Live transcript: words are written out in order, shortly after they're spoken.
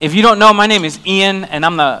If you don't know, my name is Ian, and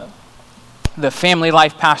I'm the family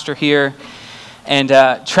life pastor here. And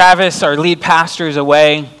Travis, our lead pastor, is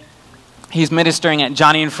away. He's ministering at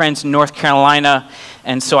Johnny and Friends in North Carolina.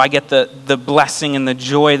 And so I get the blessing and the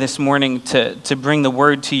joy this morning to bring the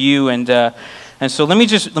word to you. And so let me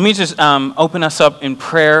just open us up in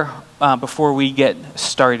prayer before we get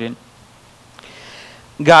started.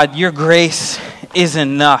 God, your grace is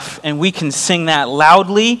enough, and we can sing that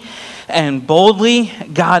loudly and boldly,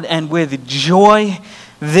 God, and with joy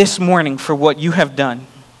this morning for what you have done.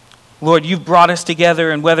 Lord, you've brought us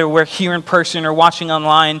together, and whether we're here in person or watching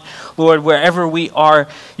online, Lord, wherever we are,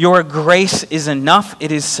 your grace is enough.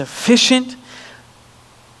 It is sufficient.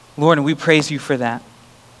 Lord, and we praise you for that.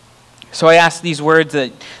 So I ask these words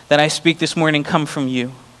that I speak this morning come from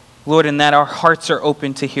you, Lord, and that our hearts are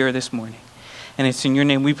open to hear this morning. And it's in your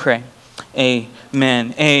name we pray.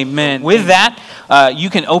 Amen. Amen. With that, you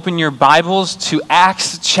can open your Bibles to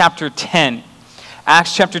Acts chapter 10.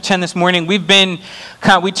 Acts chapter 10 this morning. We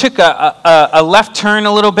took a left turn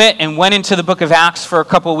a little bit and went into the book of Acts for a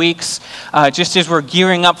couple weeks, just as we're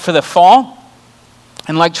gearing up for the fall.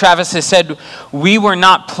 And like Travis has said, we were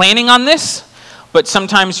not planning on this, but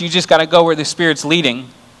sometimes you just got to go where the Spirit's leading.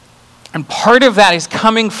 And part of that is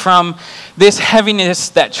coming from this heaviness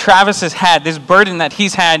that Travis has had, this burden that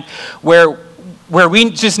he's had, where we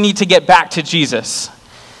just need to get back to Jesus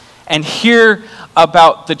and hear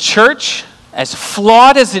about the church. As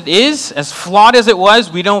flawed as it is, as flawed as it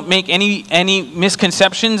was, we don't make any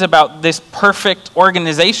misconceptions about this perfect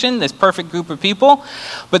organization, this perfect group of people.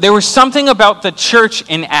 But there was something about the church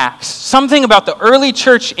in Acts, something about the early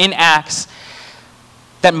church in Acts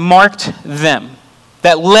that marked them,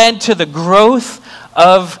 that led to the growth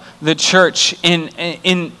of the church in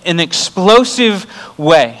an explosive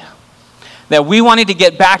way that we wanted to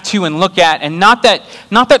get back to and look at. And not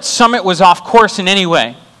that Summit was off course in any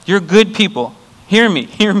way. You're good people. Hear me.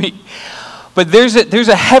 But there's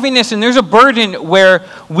a heaviness and there's a burden where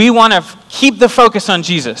we want to keep the focus on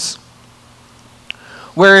Jesus.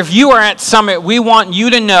 Where if you are at Summit, we want you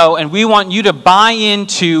to know and we want you to buy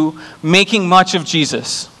into making much of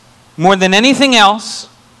Jesus. More than anything else,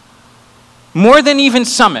 more than even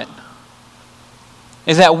Summit,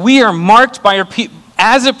 is that we are marked by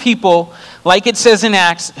as a people, like it says in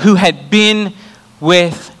Acts, who had been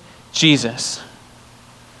with Jesus.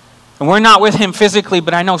 And we're not with him physically,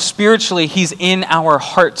 but I know spiritually he's in our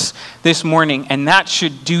hearts this morning, and that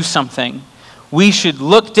should do something. We should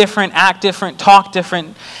look different, act different, talk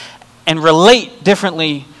different, and relate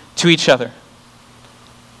differently to each other.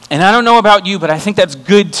 And I don't know about you, but I think that's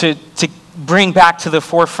good to bring back to the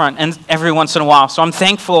forefront and every once in a while. So I'm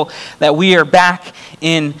thankful that we are back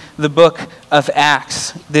in the book of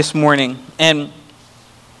Acts this morning. And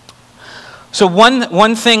so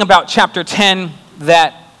one thing about chapter 10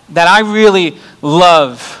 that I really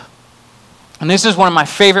love, and this is one of my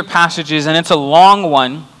favorite passages, and it's a long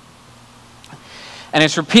one, and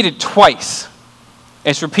it's repeated twice.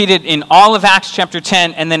 It's repeated in all of Acts chapter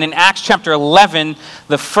 10, and then in Acts chapter 11,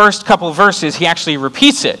 the first couple verses, he actually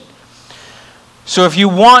repeats it. So if you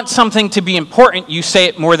want something to be important, you say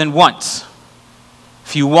it more than once.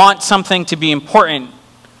 If you want something to be important,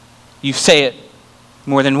 you say it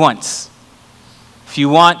more than once. If you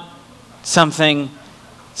want something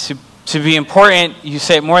to be important, you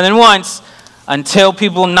say it more than once until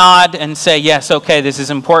people nod and say, yes, okay, this is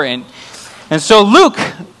important. And so Luke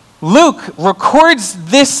records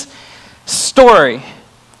this story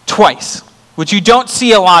twice, which you don't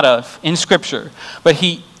see a lot of in Scripture. But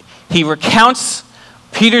he recounts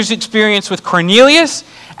Peter's experience with Cornelius,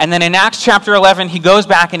 and then in Acts chapter 11, he goes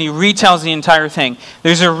back and he retells the entire thing.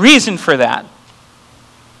 There's a reason for that.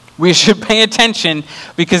 We should pay attention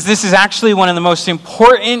because this is actually one of the most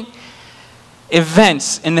important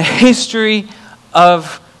events in the history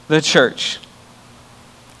of the church.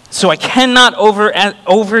 So I cannot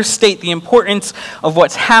overstate the importance of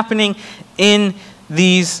what's happening in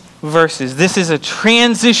these verses. This is a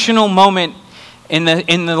transitional moment in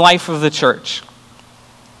the life of the church.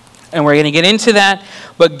 And we're going to get into that,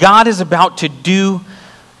 but God is about to do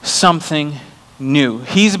something new.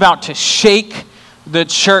 He's about to shake the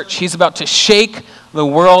church. He's about to shake the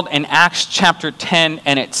world in Acts chapter 10,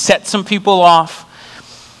 and it set some people off.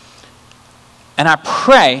 And I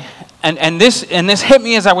pray, and this hit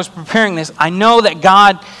me as I was preparing this. I know that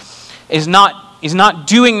God is not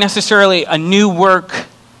doing necessarily a new work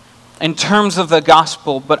in terms of the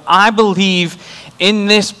gospel, but I believe in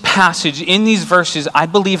this passage, in these verses, I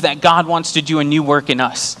believe that God wants to do a new work in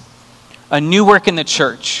us, a new work in the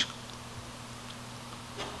church,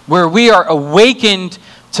 where we are awakened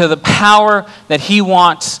to the power that he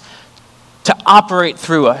wants to to operate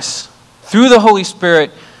through us, through the Holy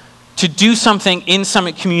Spirit, to do something in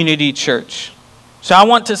Summit Community Church. So I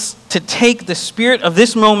want to take the spirit of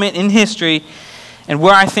this moment in history and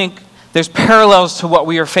where I think there's parallels to what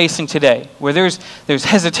we are facing today, where there's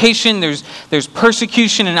hesitation, there's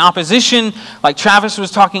persecution and opposition, like Travis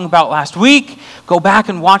was talking about last week. Go back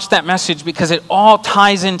and watch that message because it all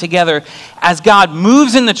ties in together as God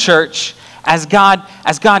moves in the church, as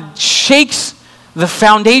God shakes the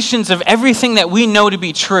foundations of everything that we know to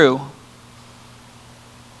be true.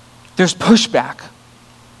 There's pushback.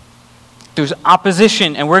 There's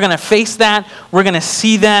opposition, and we're going to face that. We're going to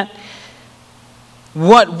see that.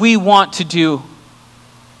 What we want to do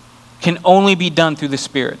can only be done through the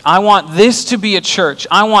Spirit. I want this to be a church.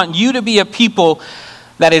 I want you to be a people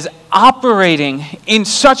that is operating in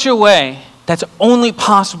such a way that's only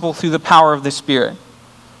possible through the power of the Spirit.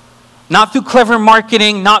 Not through clever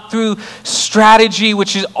marketing, not through strategy,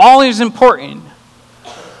 which is always important.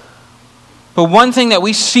 But one thing that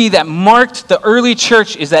we see that marked the early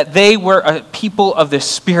church is that they were a people of the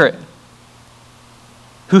Spirit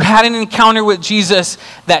who had an encounter with Jesus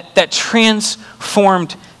that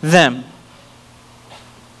transformed them.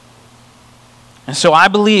 And so I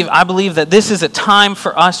believe that this is a time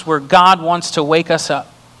for us where God wants to wake us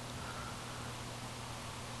up.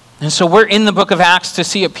 And so we're in the book of Acts to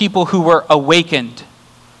see a people who were awakened.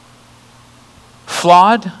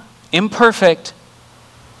 Flawed, imperfect,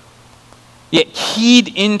 yet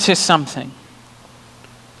keyed into something.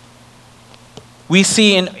 We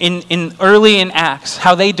see in early in Acts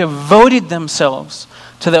how they devoted themselves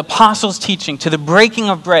to the apostles' teaching, to the breaking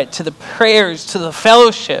of bread, to the prayers, to the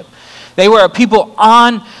fellowship. They were a people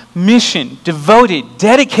on mission, devoted,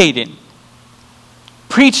 dedicated,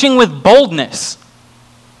 preaching with boldness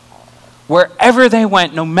wherever they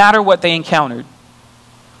went, no matter what they encountered.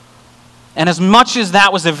 And as much as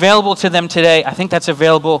that was available to them today, I think that's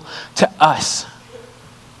available to us,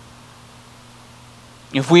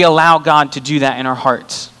 if we allow God to do that in our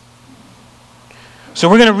hearts. So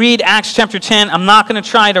we're going to read Acts chapter 10. I'm not going to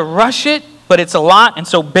try to rush it, but it's a lot, and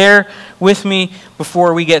so bear with me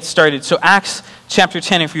before we get started. So Acts chapter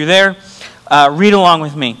 10, if you're there, read along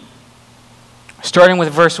with me. Starting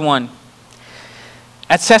with verse 1.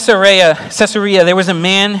 At Caesarea, there was a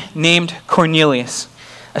man named Cornelius,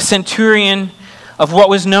 a centurion of what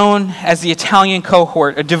was known as the Italian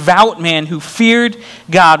cohort, a devout man who feared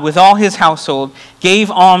God with all his household,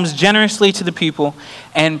 gave alms generously to the people,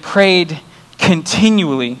 and prayed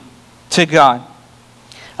continually to God.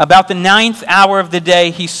 About the 9th hour of the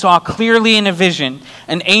day, he saw clearly in a vision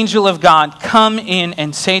an angel of God come in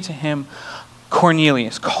and say to him,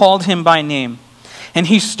 Cornelius, called him by name. And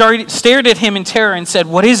he stared at him in terror and said,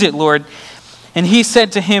 "What is it, Lord?" And he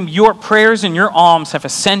said to him, "Your prayers and your alms have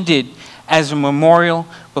ascended as a memorial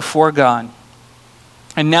before God.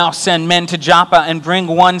 And now send men to Joppa and bring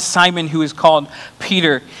one Simon who is called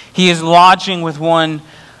Peter. He is lodging with one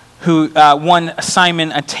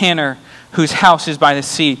Simon, a tanner, whose house is by the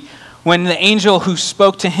sea." When the angel who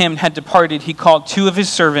spoke to him had departed, he called 2 of his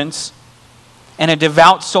servants and a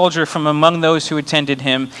devout soldier from among those who attended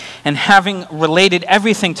him. And having related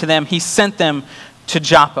everything to them, he sent them to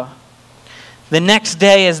Joppa. The next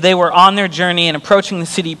day, as they were on their journey and approaching the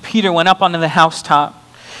city, Peter went up onto the housetop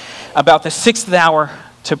about the 6th hour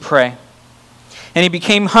to pray. And he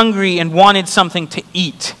became hungry and wanted something to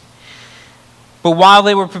eat. But while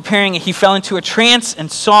they were preparing it, he fell into a trance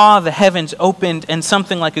and saw the heavens opened and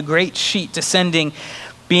something like a great sheet descending,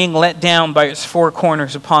 being let down by its 4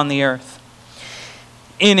 corners upon the earth.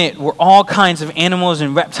 In it were all kinds of animals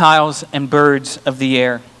and reptiles and birds of the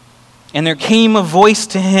air. And there came a voice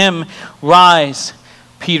to him, "Rise,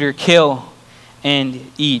 Peter, kill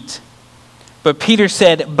and eat." But Peter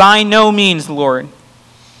said, "By no means, Lord,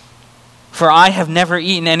 for I have never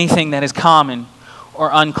eaten anything that is common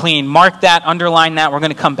or unclean." Mark that, underline that. We're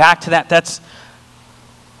going to come back to that. That's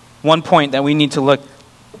one point that we need to look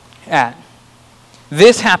at.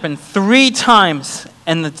 This happened 3 times,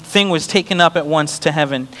 and the thing was taken up at once to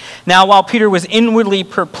heaven. Now, while Peter was inwardly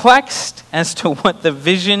perplexed as to what the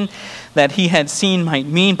vision that he had seen might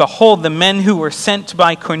mean, behold, the men who were sent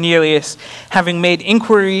by Cornelius, having made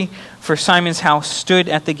inquiry for Simon's house, stood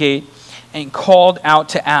at the gate and called out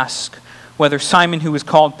to ask whether Simon, who was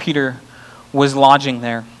called Peter, was lodging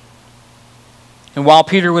there. And while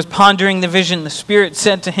Peter was pondering the vision, the Spirit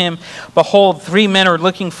said to him, "Behold, 3 men are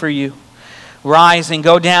looking for you. Rise and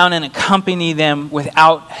go down and accompany them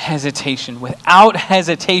without hesitation." Without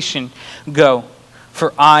hesitation, go,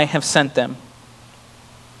 for I have sent them.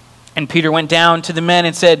 And Peter went down to the men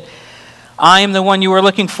and said, "I am the one you are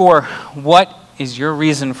looking for. What is your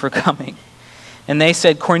reason for coming?" And they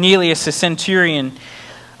said, Cornelius, a centurion,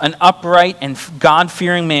 an upright and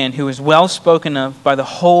God-fearing man who is well spoken of by the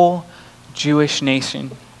whole Jewish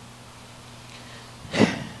nation,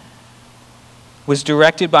 was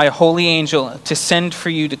directed by a holy angel to send for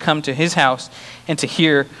you to come to his house and to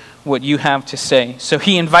hear what you have to say. So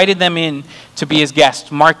he invited them in to be his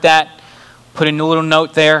guests. Mark that. Put in a little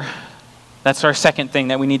note there. That's our second thing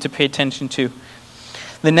that we need to pay attention to.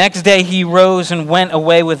 The next day he rose and went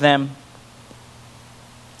away with them.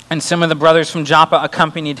 And some of the brothers from Joppa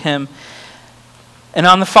accompanied him. And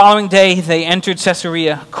on the following day they entered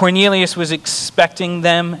Caesarea. Cornelius was expecting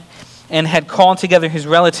them and had called together his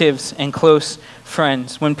relatives and close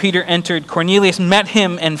friends. When Peter entered, Cornelius met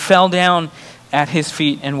him and fell down at his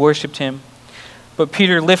feet and worshipped him. But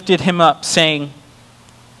Peter lifted him up, saying,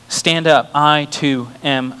 "Stand up, I too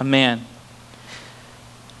am a man."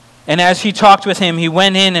 And as he talked with him, he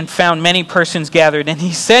went in and found many persons gathered. And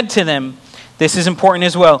he said to them, this is important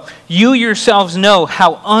as well, "You yourselves know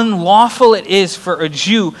how unlawful it is for a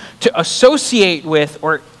Jew to associate with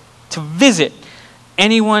or to visit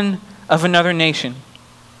anyone of another nation."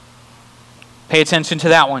 Pay attention to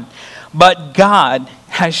that one. "But God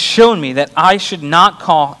has shown me that I should not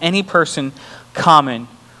call any person common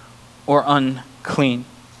or unclean.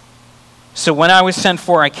 So when I was sent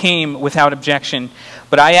for, I came without objection.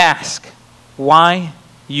 But I ask, why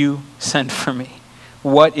you sent for me?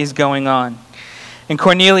 What is going on?" And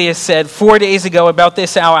Cornelius said, 4 days ago, about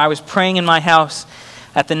this hour, I was praying in my house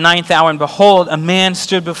at the 9th hour, and behold, a man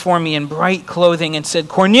stood before me in bright clothing and said,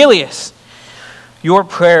 "Cornelius, your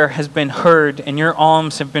prayer has been heard, and your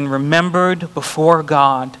alms have been remembered before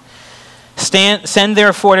God. Send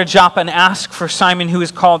therefore to Joppa and ask for Simon, who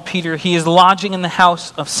is called Peter. He is lodging in the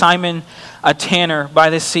house of Simon, a tanner by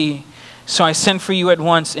the sea. So I sent for you at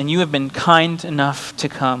once, and you have been kind enough to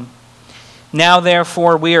come. Now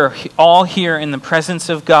therefore we are all here in the presence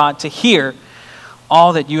of God to hear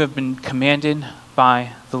all that you have been commanded by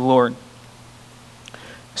the Lord."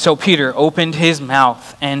 So Peter opened his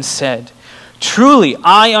mouth and said, "Truly,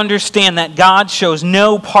 I understand that God shows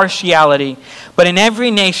no partiality, but in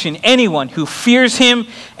every nation, anyone who fears him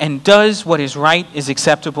and does what is right is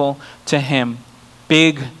acceptable to him."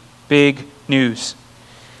 Big news.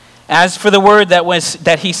 "As for the word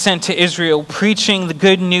that he sent to Israel, preaching the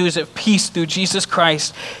good news of peace through Jesus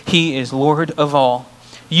Christ, he is Lord of all.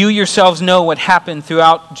 You yourselves know what happened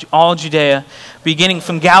throughout all Judea, beginning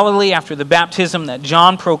from Galilee after the baptism that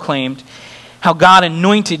John proclaimed, how God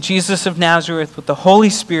anointed Jesus of Nazareth with the Holy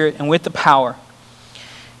Spirit and with the power.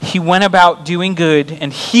 He went about doing good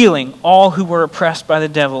and healing all who were oppressed by the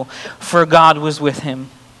devil, for God was with him.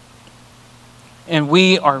 And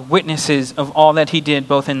we are witnesses of all that he did,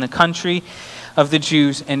 both in the country of the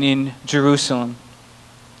Jews and in Jerusalem.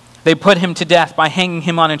 They put him to death by hanging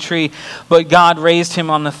him on a tree, but God raised him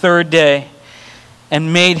on the third day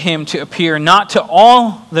and made him to appear not to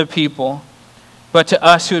all the people, but to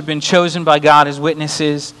us who had been chosen by God as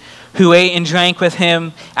witnesses, who ate and drank with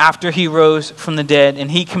him after he rose from the dead.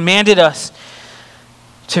 And he commanded us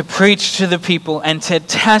to preach to the people and to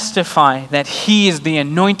testify that he is the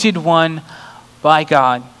anointed one by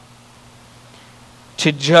God,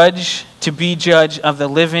 to be judge of the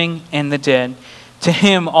living and the dead. To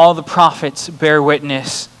him all the prophets bear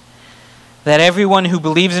witness that everyone who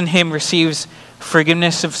believes in him receives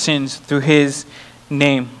forgiveness of sins through his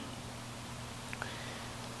name."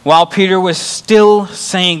 While Peter was still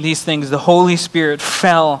saying these things, the Holy Spirit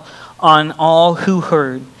fell on all who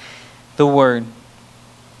heard the word.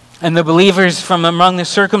 And the believers from among the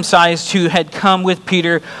circumcised who had come with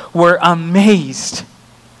Peter were amazed,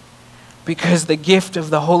 because the gift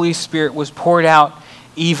of the Holy Spirit was poured out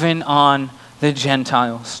even on the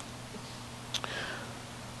Gentiles.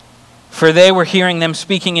 For they were hearing them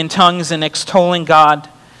speaking in tongues and extolling God.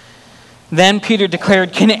 Then Peter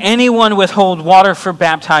declared, "Can anyone withhold water for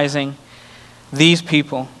baptizing these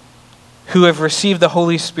people who have received the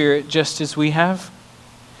Holy Spirit just as we have?"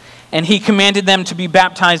 And he commanded them to be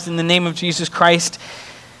baptized in the name of Jesus Christ.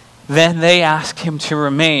 Then they asked him to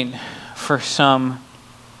remain for some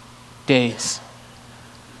days.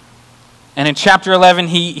 And in chapter 11,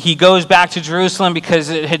 he goes back to Jerusalem because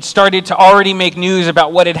it had started to already make news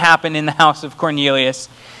about what had happened in the house of Cornelius.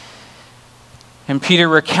 And Peter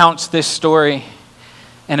recounts this story,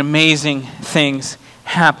 and amazing things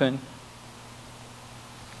happen.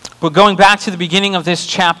 But going back to the beginning of this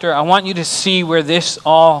chapter, I want you to see where this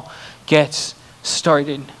all gets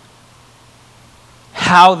started.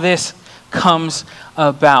 How this comes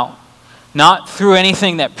about. Not through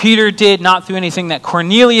anything that Peter did, not through anything that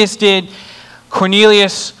Cornelius did.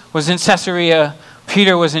 Cornelius was in Caesarea,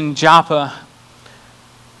 Peter was in Joppa.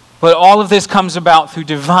 But all of this comes about through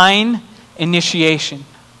divine initiation.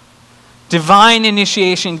 Divine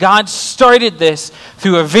initiation. God started this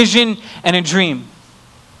through a vision and a dream,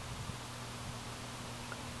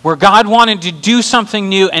 where God wanted to do something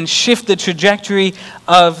new and shift the trajectory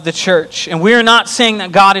of the church. And we're not saying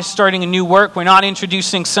that God is starting a new work. We're not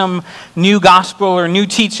introducing some new gospel or new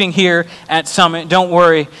teaching here at Summit. Don't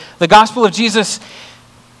worry. The gospel of Jesus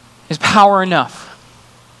is power enough.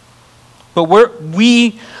 But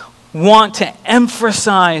we want to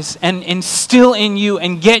emphasize and instill in you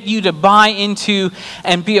and get you to buy into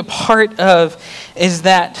and be a part of is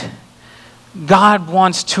that God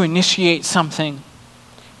wants to initiate something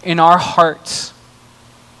in our hearts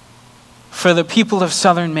for the people of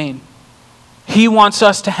Southern Maine. He wants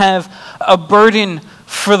us to have a burden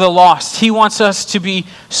for the lost. He wants us to be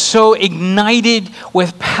so ignited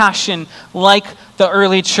with passion like the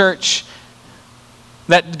early church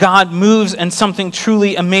that God moves and something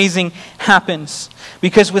truly amazing happens.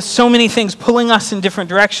 Because with so many things pulling us in different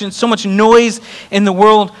directions, so much noise in the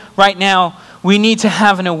world right now, we need to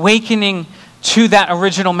have an awakening to that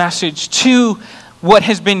original message, to what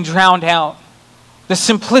has been drowned out, the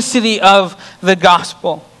simplicity of the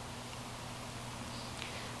gospel.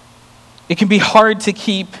 It can be hard to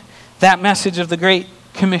keep that message of the Great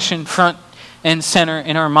Commission front and center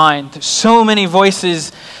in our mind. There's so many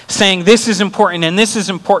voices saying this is important and this is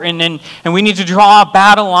important and we need to draw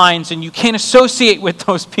battle lines, and you can't associate with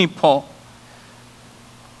those people.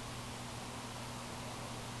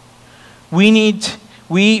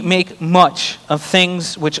 We make much of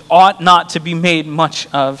things which ought not to be made much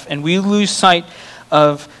of, and we lose sight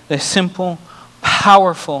of the simple,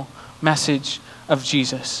 powerful message of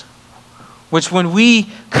Jesus. Which when we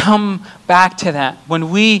come back to that, when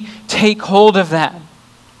we take hold of that,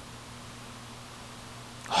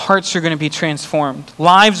 hearts are going to be transformed.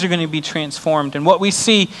 Lives are going to be transformed. And what we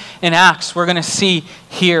see in Acts, we're going to see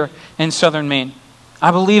here in Southern Maine.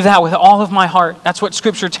 I believe that with all of my heart. That's what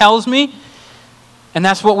Scripture tells me. And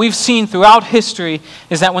that's what we've seen throughout history,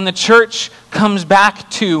 is that when the church comes back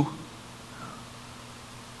to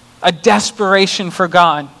a desperation for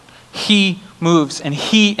God, He moves and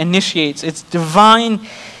He initiates. It's divine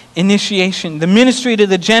initiation. The ministry to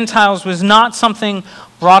the Gentiles was not something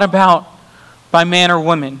brought about by man or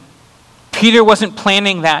woman. Peter wasn't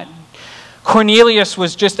planning that. Cornelius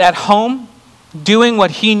was just at home doing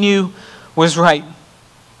what he knew was right.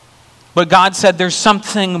 But God said, there's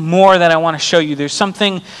something more that I want to show you. There's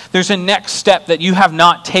a next step that you have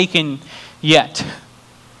not taken yet.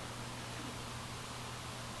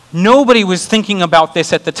 Nobody was thinking about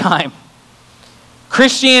this at the time.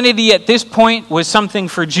 Christianity at this point was something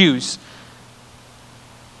for Jews.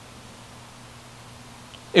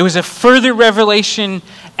 It was a further revelation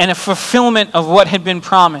and a fulfillment of what had been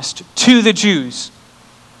promised to the Jews.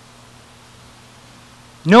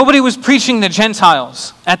 Nobody was preaching to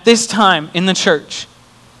Gentiles at this time in the church.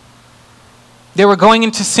 They were going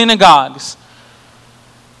into synagogues.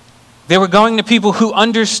 They were going to people who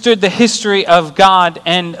understood the history of God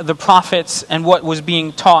and the prophets and what was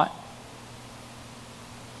being taught.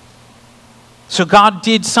 So God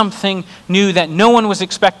did something new that no one was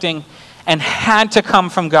expecting and had to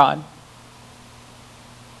come from God.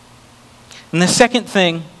 And the second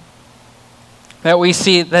thing that we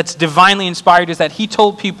see that's divinely inspired is that He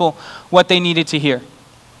told people what they needed to hear.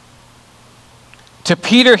 To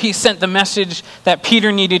Peter, He sent the message that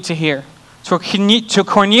Peter needed to hear. To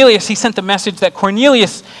Cornelius, He sent the message that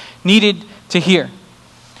Cornelius needed to hear.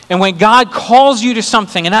 And when God calls you to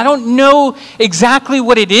something, and I don't know exactly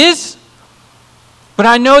what it is, but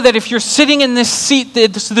I know that if you're sitting in this seat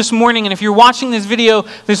this morning, and if you're watching this video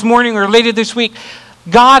this morning or later this week,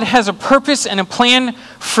 God has a purpose and a plan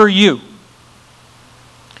for you.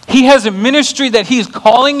 He has a ministry that He's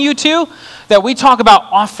calling you to that we talk about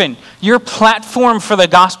often. Your platform for the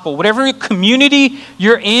gospel. Whatever community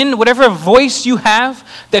you're in, whatever voice you have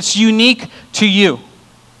that's unique to you.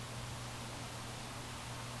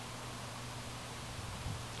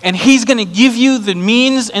 And He's going to give you the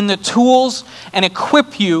means and the tools and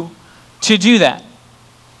equip you to do that.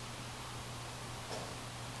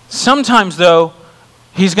 Sometimes, though,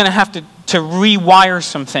 He's going to have to rewire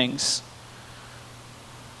some things.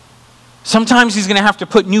 Sometimes He's going to have to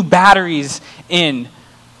put new batteries in.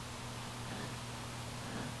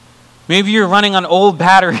 Maybe you're running on old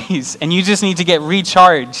batteries and you just need to get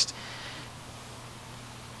recharged.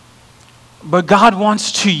 But God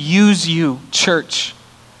wants to use you, church,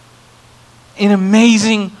 in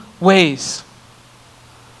amazing ways.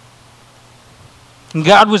 And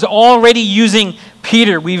God was already using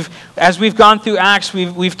Peter, as we've gone through Acts,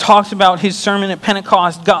 we've talked about his sermon at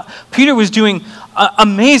Pentecost. Peter was doing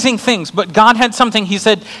amazing things, but God had something. He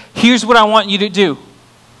said, here's what I want you to do.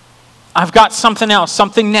 I've got something else,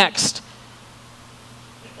 something next.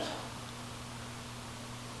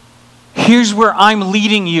 Here's where I'm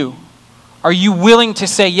leading you. Are you willing to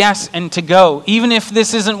say yes and to go, even if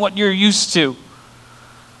this isn't what you're used to?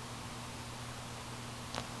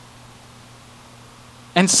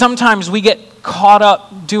 And sometimes we get caught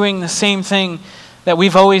up doing the same thing that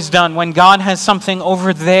we've always done when God has something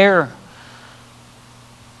over there.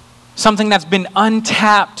 Something that's been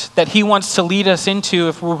untapped that he wants to lead us into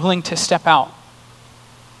if we're willing to step out.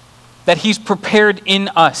 That he's prepared in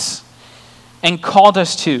us and called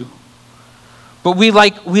us to. But we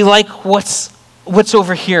like what's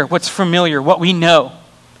over here, what's familiar, what we know,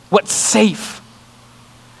 what's safe.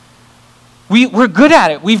 We're good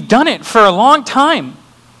at it. We've done it for a long time.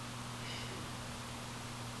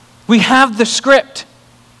 We have the script.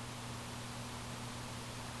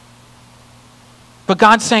 But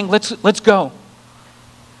God's saying, let's go.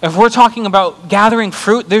 If we're talking about gathering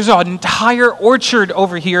fruit, there's an entire orchard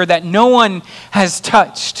over here that no one has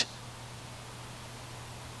touched.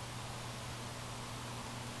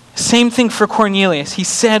 Same thing for Cornelius. He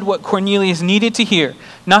said what Cornelius needed to hear.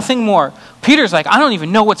 Nothing more. Peter's like, I don't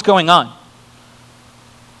even know what's going on.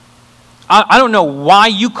 I don't know why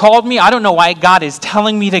you called me. I don't know why God is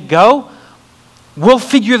telling me to go. We'll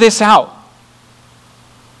figure this out.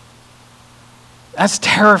 That's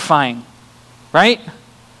terrifying, right?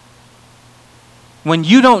 When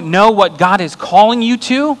you don't know what God is calling you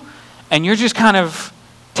to, and you're just kind of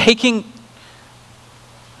taking...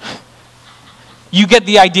 You get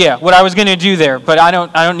the idea, what I was going to do there, but I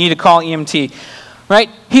don't need to call EMT, right?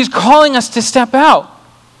 He's calling us to step out.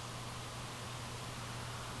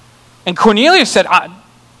 And Cornelius said,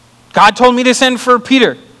 God told me to send for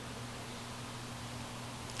Peter.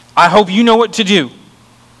 I hope you know what to do.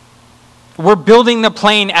 We're building the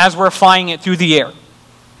plane as we're flying it through the air.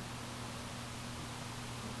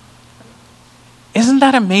 Isn't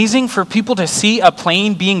that amazing for people to see a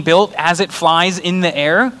plane being built as it flies in the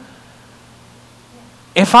air?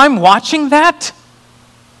 If I'm watching that,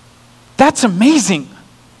 that's amazing.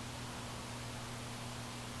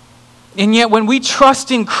 And yet when we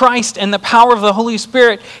trust in Christ and the power of the Holy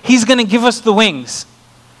Spirit, he's going to give us the wings.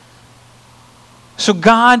 So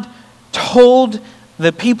God told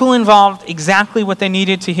the people involved exactly what they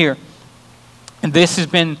needed to hear. And this has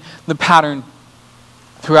been the pattern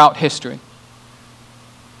throughout history.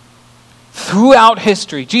 Throughout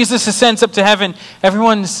history. Jesus ascends up to heaven.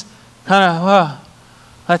 Everyone's kind of,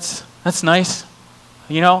 that's nice.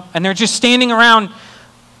 And they're just standing around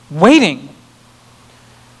waiting.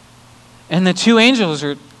 And the two angels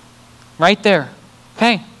are right there.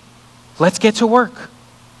 Okay, let's get to work.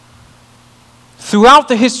 Throughout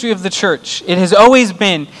the history of the church, it has always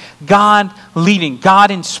been God leading,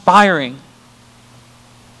 God inspiring.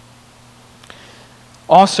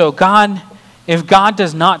 Also, if God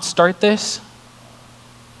does not start this,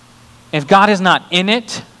 if God is not in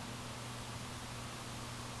it,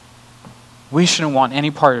 we shouldn't want any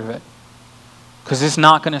part of it, because it's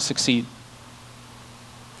not going to succeed.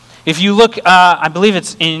 If you look, I believe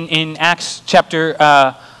it's in Acts chapter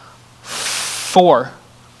 4,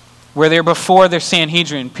 where they're before their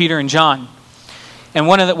Sanhedrin, Peter and John, and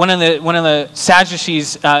one of the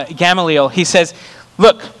Sadducees, Gamaliel, he says,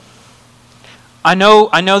 "Look, I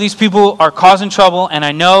know these people are causing trouble, and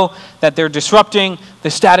I know that they're disrupting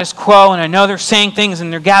the status quo, and I know they're saying things,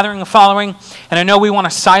 and they're gathering a following, and I know we want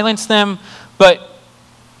to silence them, but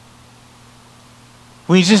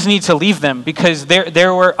we just need to leave them, because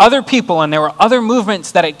there were other people and there were other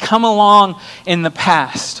movements that had come along in the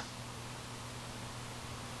past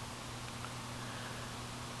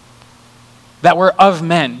that were of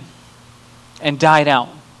men and died out.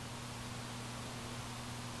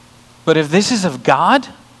 But if this is of God,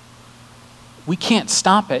 we can't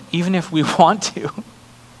stop it, even if we want to."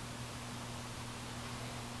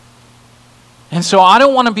 And so I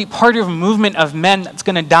don't want to be part of a movement of men that's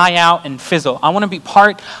going to die out and fizzle. I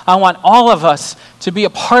want all of us to be a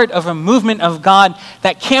part of a movement of God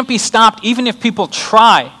that can't be stopped even if people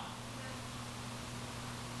try.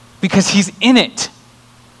 Because he's in it.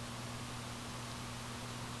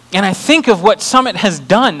 And I think of what Summit has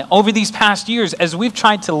done over these past years as we've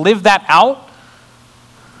tried to live that out,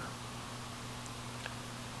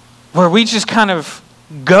 where we just kind of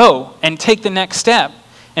go and take the next step.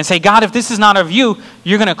 And say, God, if this is not of you,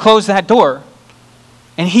 you're going to close that door.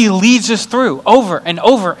 And he leads us through over and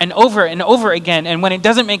over and over and over again. And when it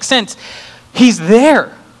doesn't make sense, he's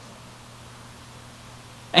there.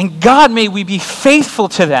 And God, may we be faithful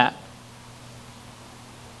to that.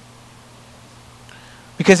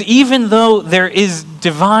 Because even though there is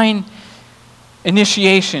divine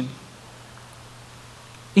initiation,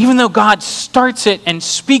 even though God starts it and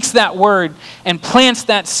speaks that word and plants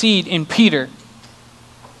that seed in Peter,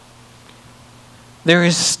 there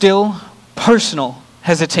is still personal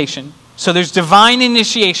hesitation. So there's divine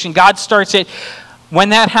initiation. God starts it. When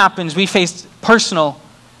that happens, we face personal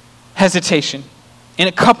hesitation in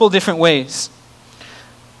a couple different ways.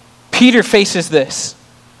 Peter faces this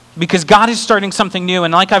because God is starting something new.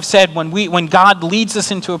 And like I've said, when God leads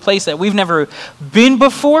us into a place that we've never been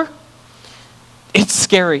before, it's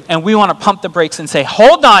scary. And we want to pump the brakes and say,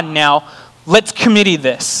 hold on now, let's committee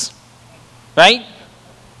this. Right?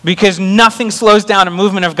 Because nothing slows down a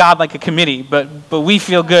movement of God like a committee. But we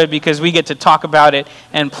feel good because we get to talk about it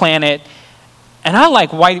and plan it. And I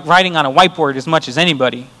like writing on a whiteboard as much as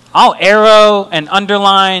anybody. I'll arrow and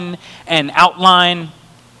underline and outline.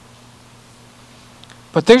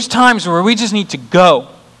 But there's times where we just need to go,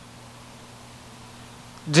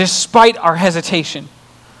 despite our hesitation.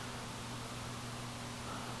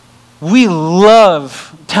 We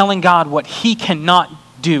love telling God what He cannot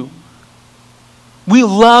do. We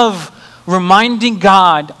love reminding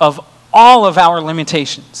God of all of our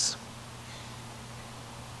limitations.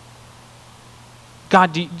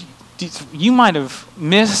 God, you might have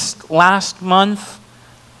missed last month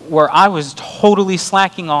where I was totally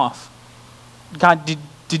slacking off. God,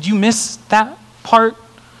 did you miss that part?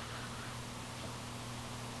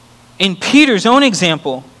 In Peter's own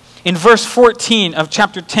example, in verse 14 of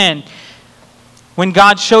chapter 10, when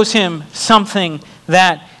God shows him something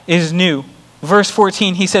that is new, verse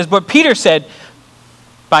 14, he says, but Peter said,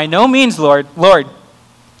 by no means, Lord,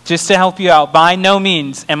 just to help you out, by no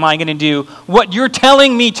means am I going to do what you're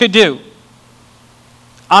telling me to do.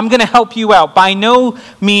 I'm going to help you out. By no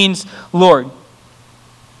means, Lord.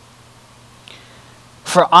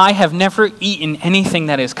 For I have never eaten anything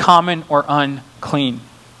that is common or unclean.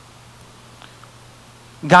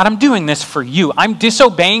 God, I'm doing this for you. I'm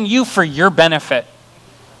disobeying you for your benefit.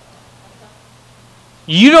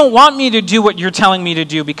 You don't want me to do what you're telling me to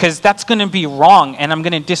do because that's going to be wrong and I'm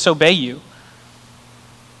going to disobey you.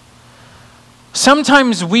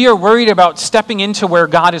 Sometimes we are worried about stepping into where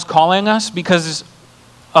God is calling us because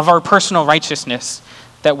of our personal righteousness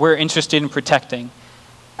that we're interested in protecting,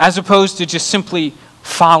 as opposed to just simply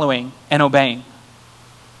following and obeying.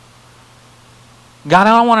 God,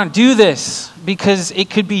 I don't want to do this because it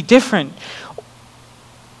could be different.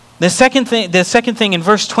 The second thing in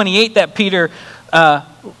verse 28 that Peter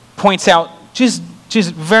points out, just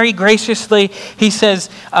very graciously, he says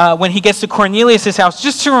when he gets to Cornelius' house,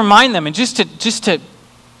 just to remind them and just to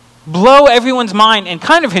blow everyone's mind and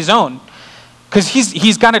kind of his own, because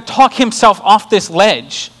he's got to talk himself off this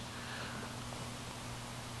ledge.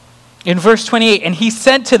 In verse 28, and he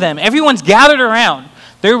said to them, everyone's gathered around,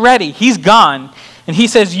 they're ready, he's gone, and he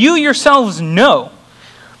says, you yourselves know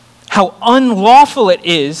how unlawful it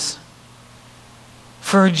is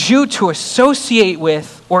for a Jew to associate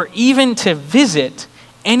with or even to visit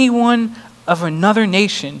anyone of another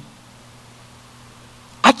nation.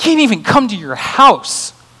 I can't even come to your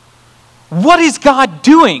house. What is God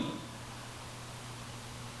doing?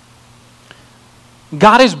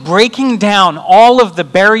 God is breaking down all of the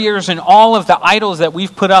barriers and all of the idols that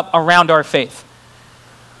we've put up around our faith.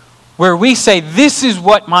 Where we say, this is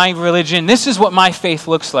what my religion, this is what my faith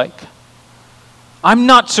looks like. I'm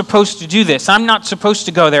not supposed to do this. I'm not supposed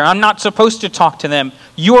to go there. I'm not supposed to talk to them.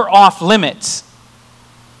 You're off limits.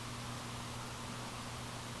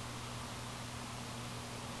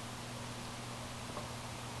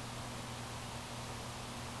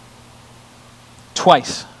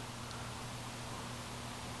 Twice,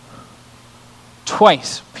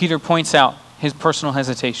 Peter points out his personal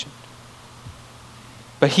hesitation.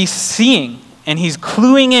 But he's seeing and he's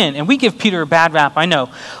cluing in. And we give Peter a bad rap, I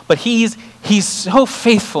know. But he's so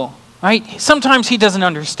faithful, right? Sometimes he doesn't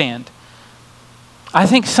understand. I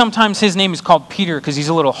think sometimes his name is called Peter because he's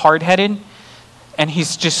a little hard-headed and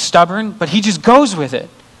he's just stubborn, but he just goes with it.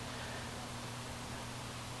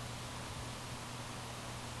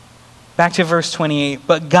 Back to verse 28.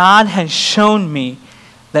 But God has shown me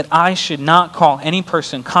that I should not call any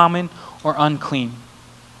person common or unclean.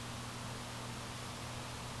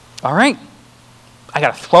 All right. I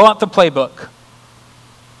got to throw out the playbook.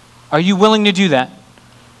 Are you willing to do that?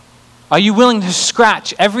 Are you willing to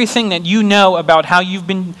scratch everything that you know about how you've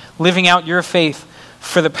been living out your faith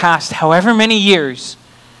for the past however many years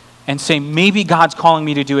and say, maybe God's calling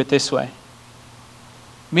me to do it this way?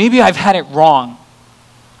 Maybe I've had it wrong.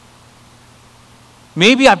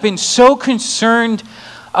 Maybe I've been so concerned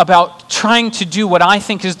about trying to do what I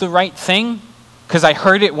think is the right thing because I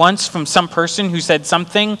heard it once from some person who said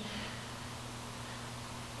something,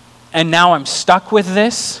 and now I'm stuck with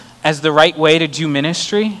this as the right way to do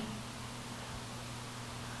ministry.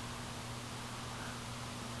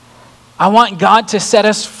 I want God to set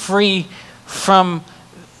us free from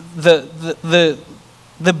the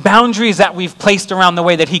boundaries that we've placed around the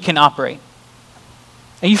way that he can operate.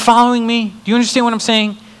 Are you following me? Do you understand what I'm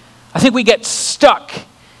saying? I think we get stuck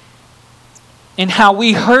in how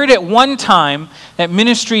we heard at one time that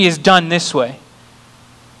ministry is done this way.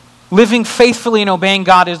 Living faithfully and obeying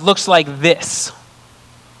God looks like this.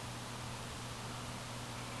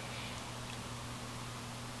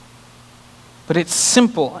 But it's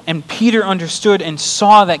simple, and Peter understood and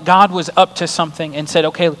saw that God was up to something and said,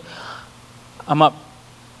 okay, I'm up.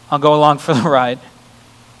 I'll go along for the ride.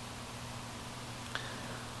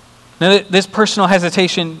 Now, this personal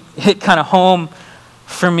hesitation hit kind of home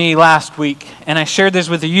for me last week, and I shared this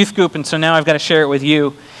with the youth group, and so now I've got to share it with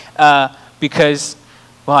you because,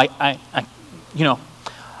 well,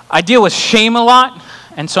 I deal with shame a lot,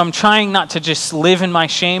 and so I'm trying not to just live in my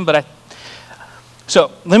shame,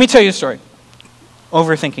 so let me tell you a story.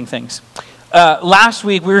 Overthinking things. Last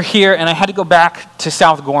week we were here, and I had to go back to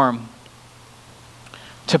South Gorham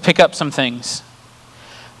to pick up some things,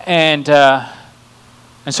 and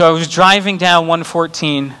so I was driving down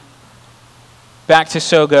 114 back to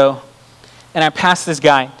Sogo, and I passed this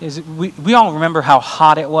guy. We all remember how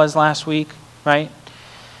hot it was last week, right?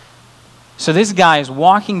 So this guy is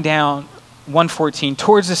walking down 114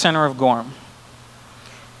 towards the center of Gorham,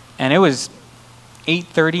 and it was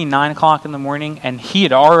 8:30, 9 o'clock in the morning, and he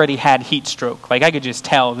had already had heat stroke. Like, I could just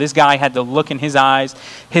tell. This guy had the look in his eyes.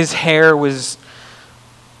 His hair was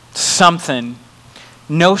something.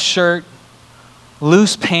 No shirt,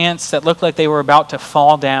 loose pants that looked like they were about to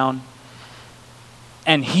fall down,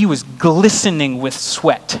 and he was glistening with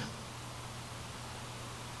sweat.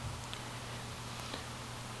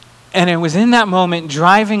 And it was in that moment,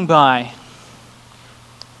 driving by,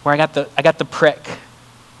 where I got the prick.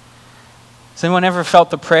 Has anyone ever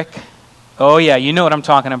felt the prick? Oh yeah, you know what I'm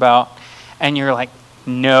talking about. And you're like,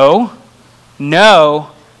 no,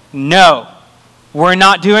 we're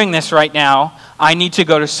not doing this right now. I need to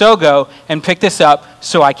go to Sogo and pick this up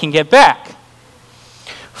so I can get back.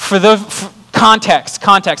 For context.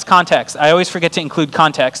 I always forget to include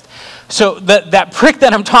context. So that prick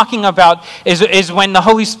that I'm talking about is when the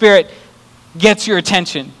Holy Spirit gets your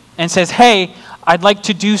attention and says, hey, I'd like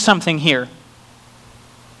to do something here.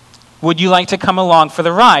 Would you like to come along for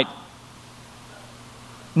the ride?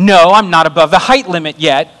 No, I'm not above the height limit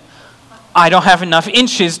yet. I don't have enough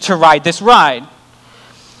inches to ride this ride.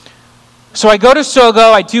 So I go to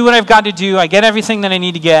Sogo, I do what I've got to do, I get everything that I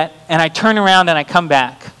need to get, and I turn around and I come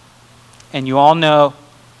back. And you all know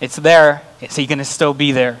it's there. Is he going to still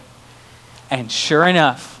be there? And sure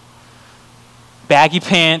enough, baggy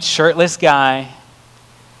pants, shirtless guy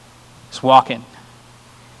is walking.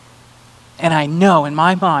 And I know in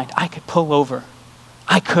my mind, I could pull over.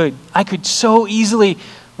 I could so easily,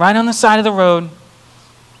 right on the side of the road.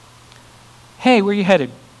 Hey, where are you headed?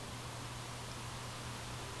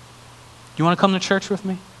 You want to come to church with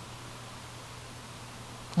me?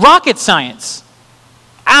 Rocket science.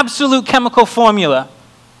 Absolute chemical formula.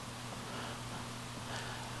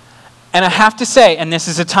 And I have to say, and this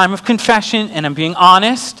is a time of confession, and I'm being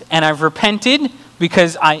honest, and I've repented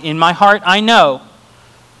because in my heart I know.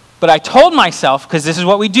 But I told myself, because this is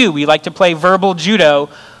what we do, we like to play verbal judo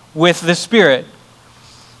with the Spirit.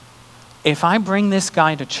 If I bring this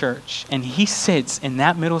guy to church and he sits in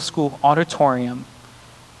that middle school auditorium,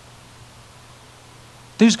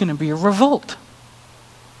 there's going to be a revolt.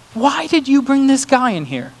 Why did you bring this guy in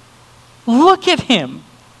here? Look at him.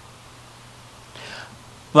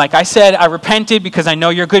 Like I said, I repented because I know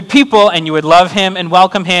you're good people and you would love him and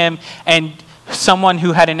welcome him, and someone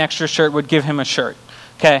who had an extra shirt would give him a shirt.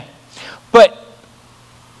 Okay?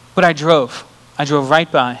 But I drove. I drove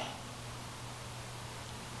right by.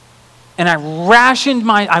 And I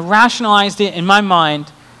rationalized it in my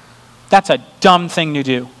mind. That's a dumb thing to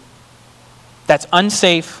do. That's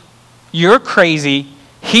unsafe. You're crazy.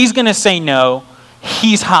 He's going to say no.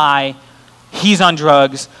 He's high. He's on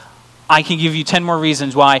drugs. I can give you 10 more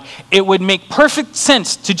reasons why. It would make perfect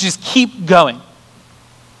sense to just keep going.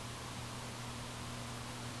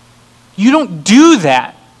 You don't do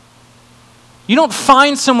that. You don't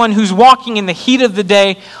find someone who's walking in the heat of the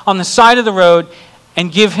day on the side of the road and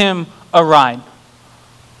give him a ride.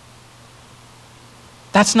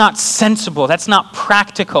 That's not sensible. That's not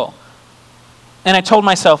practical. And I told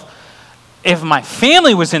myself, if my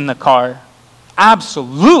family was in the car,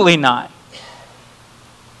 absolutely not.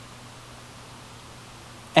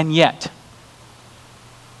 and yet.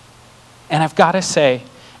 And I've got to say,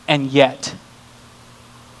 and yet.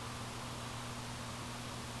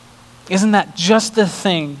 Isn't that just the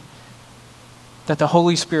thing that the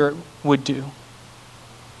Holy Spirit would do?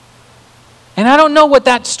 And I don't know what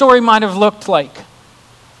that story might have looked like.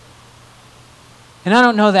 And I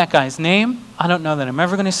don't know that guy's name. I don't know that I'm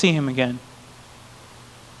ever going to see him again.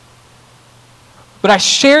 But I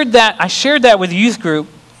shared that with youth group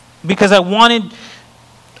because I wanted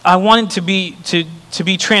to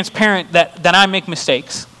be transparent that I make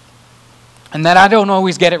mistakes. And that I don't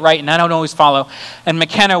always get it right and I don't always follow. And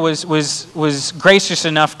McKenna was gracious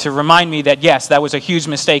enough to remind me that, yes, that was a huge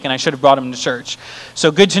mistake and I should have brought him to church.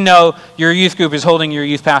 So good to know your youth group is holding your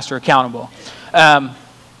youth pastor accountable.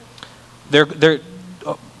 They're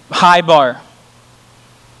high bar.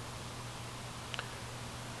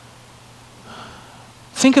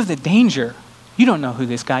 Think of the danger. You don't know who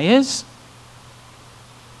this guy is.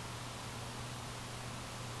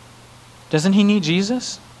 Doesn't he need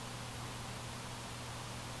Jesus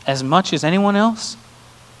as much as anyone else?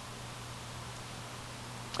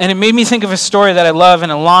 And it made me think of a story that I love in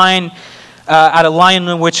a line out of Lion,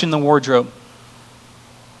 the Witch, and the Wardrobe.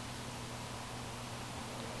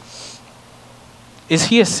 Is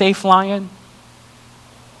he a safe lion?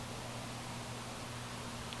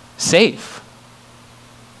 Safe?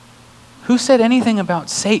 Who said anything about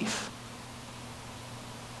safe?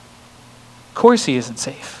 Of course he isn't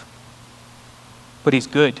safe. But he's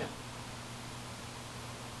good.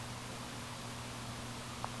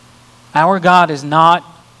 Our God is not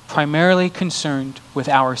primarily concerned with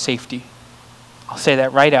our safety. I'll say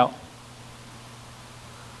that right out.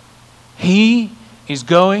 He is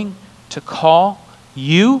going to call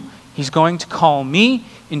you, he's going to call me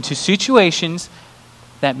into situations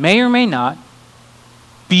that may or may not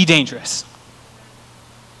be dangerous.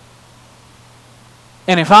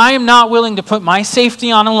 And if I am not willing to put my safety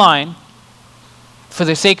on a line for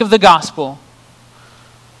the sake of the gospel,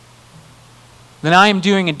 then I am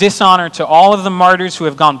doing a dishonor to all of the martyrs who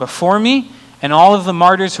have gone before me and all of the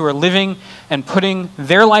martyrs who are living and putting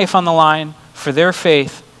their life on the line for their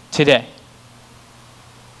faith today.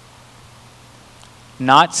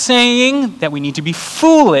 Not saying that we need to be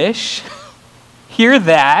foolish. Hear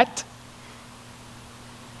that.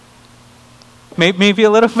 Maybe a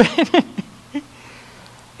little bit.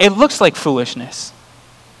 It looks like foolishness.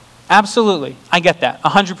 Absolutely. I get that.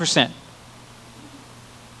 100%.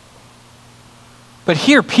 But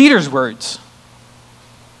hear Peter's words.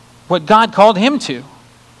 What God called him to.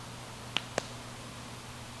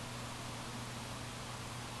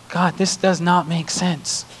 God, this does not make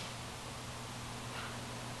sense.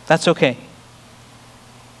 That's okay.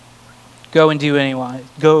 Go and do anyway.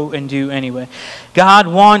 Go and do anyway. God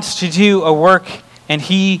wants to do a work and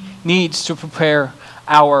he needs to prepare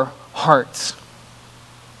our hearts.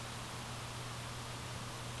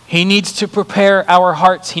 He needs to prepare our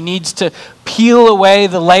hearts. He needs to peel away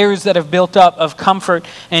the layers that have built up of comfort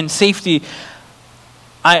and safety.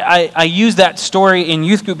 I use that story in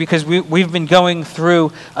youth group because we've been going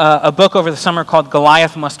through a book over the summer called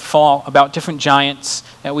Goliath Must Fall, about different giants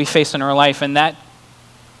that we face in our life. And that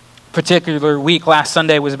particular week, last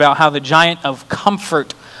Sunday, was about how the giant of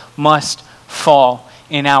comfort must fall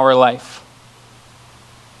in our life.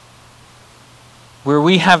 Where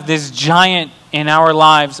we have this giant in our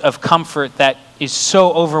lives of comfort that is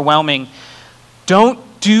so overwhelming. Don't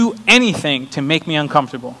do anything to make me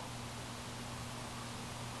uncomfortable.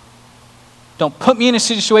 Don't put me in a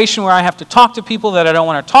situation where I have to talk to people that I don't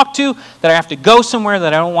want to talk to, that I have to go somewhere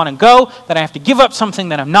that I don't want to go, that I have to give up something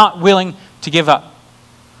that I'm not willing to give up.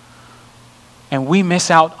 And we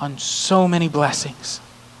miss out on so many blessings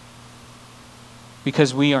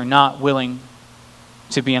because we are not willing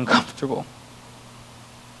to be uncomfortable.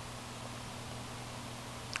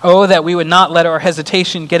 Oh, that we would not let our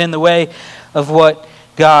hesitation get in the way of what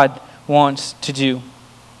God wants to do.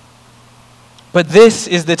 But this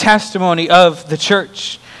is the testimony of the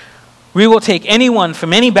church. We will take anyone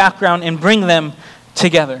from any background and bring them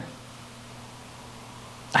together.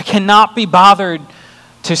 I cannot be bothered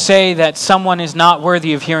to say that someone is not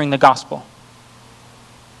worthy of hearing the gospel.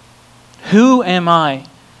 Who am I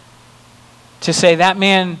to say that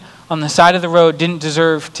man on the side of the road didn't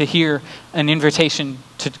deserve to hear an invitation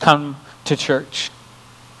to come to church?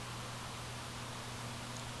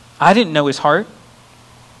 I didn't know his heart.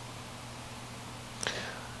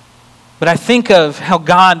 But I think of how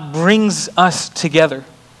God brings us together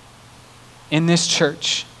in this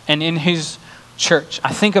church and in his church.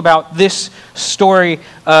 I think about this story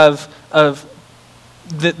of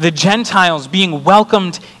the Gentiles being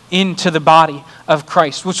welcomed into the body of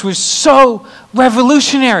Christ, which was so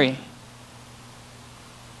revolutionary.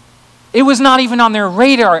 It was not even on their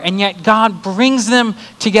radar, and yet God brings them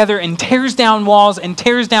together and tears down walls and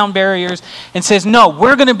tears down barriers and says, no,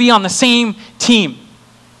 we're going to be on the same team.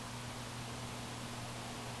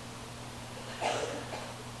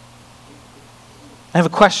 I have a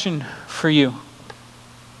question for you.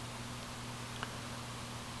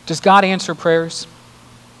 Does God answer prayers?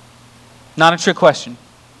 Not a trick question.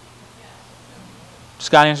 Does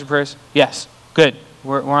God answer prayers? Yes. Good.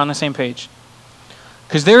 We're on the same page.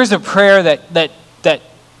 Because there is a prayer that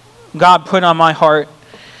God put on my heart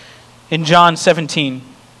in John 17.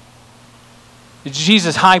 It's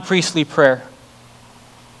Jesus' high priestly prayer.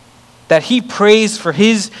 That he prays for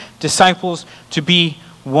his disciples to be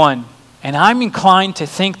one. And I'm inclined to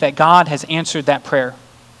think that God has answered that prayer.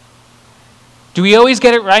 Do we always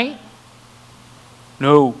get it right?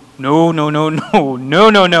 No.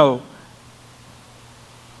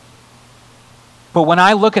 But when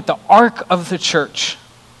I look at the arc of the church,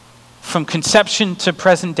 from conception to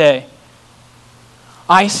present day,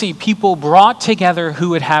 I see people brought together who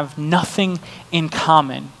would have nothing in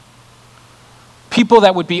common. People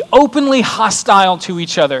that would be openly hostile to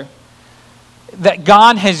each other, that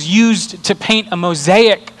God has used to paint a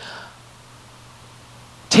mosaic,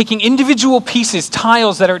 taking individual pieces,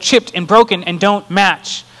 tiles that are chipped and broken and don't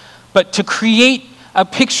match, but to create a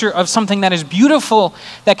picture of something that is beautiful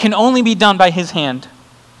that can only be done by his hand.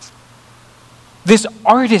 This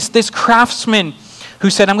artist, this craftsman who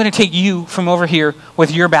said, I'm going to take you from over here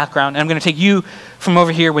with your background, and I'm going to take you from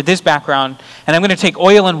over here with this background, and I'm going to take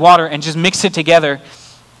oil and water and just mix it together.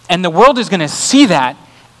 And the world is going to see that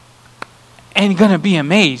and going to be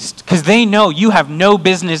amazed because they know you have no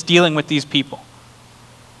business dealing with these people.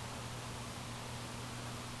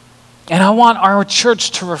 And I want our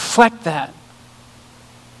church to reflect that.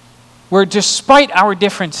 Where despite our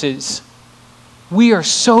differences, we are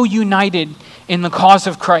so united in the cause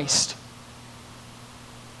of Christ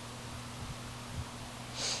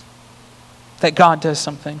that God does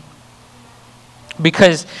something.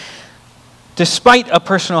 Because despite a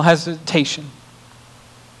personal hesitation,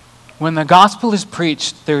 when the gospel is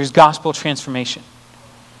preached, there is gospel transformation.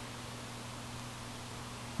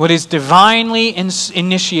 What is divinely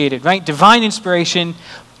initiated, right? Divine inspiration.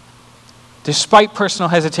 Despite personal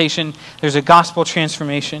hesitation, there's a gospel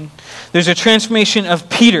transformation. There's a transformation of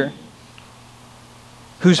Peter,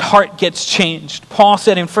 whose heart gets changed. Paul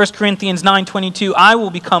said in 1 Corinthians 9:22, I will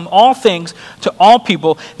become all things to all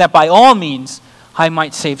people, that by all means I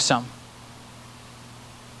might save some.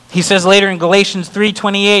 He says later in Galatians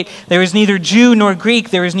 3:28, there is neither Jew nor Greek,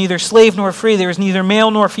 there is neither slave nor free, there is neither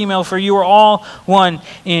male nor female, for you are all one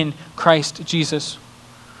in Christ Jesus.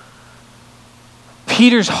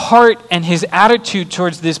 Peter's heart and his attitude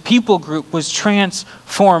towards this people group was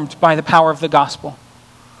transformed by the power of the gospel.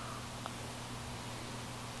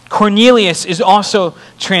 Cornelius is also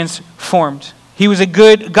transformed. He was a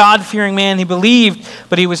good, God-fearing man. He believed,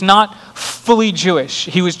 but he was not fully Jewish.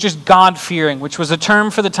 He was just God-fearing, which was a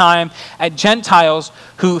term for the time at Gentiles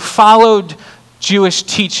who followed Jewish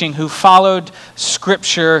teaching, who followed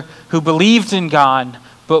Scripture, who believed in God,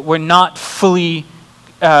 but were not fully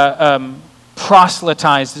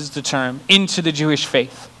proselytized, is the term, into the Jewish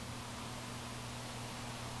faith.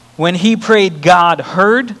 When he prayed, God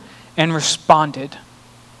heard and responded.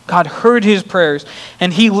 God heard his prayers,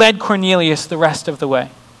 and he led Cornelius the rest of the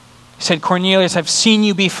way. He said, Cornelius, I've seen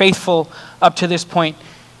you be faithful up to this point.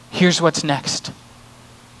 Here's what's next.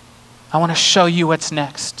 I want to show you what's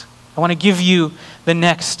next. I want to give you the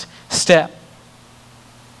next step.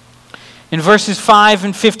 In verses 5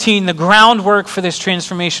 and 15, the groundwork for this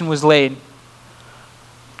transformation was laid.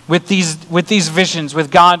 With these visions,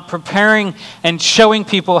 with God preparing and showing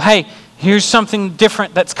people, hey, here's something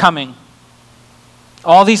different that's coming.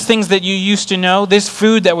 All these things that you used to know, this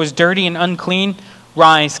food that was dirty and unclean,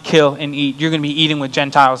 rise, kill, and eat. You're going to be eating with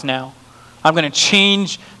Gentiles now. I'm going to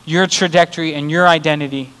change your trajectory and your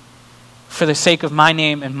identity for the sake of my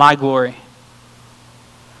name and my glory.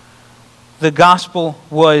 The gospel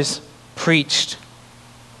was preached.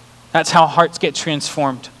 That's how hearts get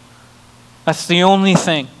transformed. That's the only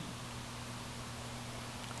thing.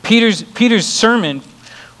 Peter's sermon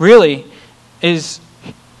really is,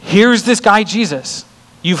 here's this guy Jesus.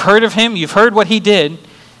 You've heard of him. You've heard what he did.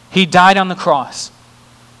 He died on the cross.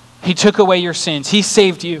 He took away your sins. He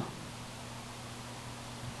saved you.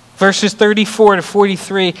 Verses 34 to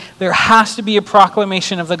 43, there has to be a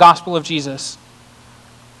proclamation of the gospel of Jesus.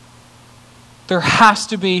 There has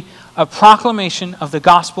to be a proclamation of the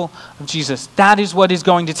gospel of Jesus. That is what is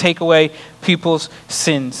going to take away people's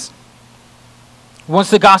sins. Once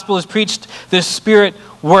the gospel is preached, the Spirit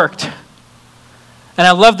worked. And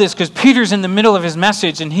I love this because Peter's in the middle of his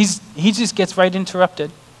message and he just gets right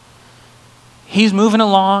interrupted. He's moving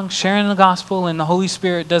along, sharing the gospel, and the Holy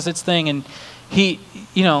Spirit does its thing. And he,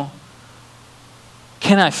 can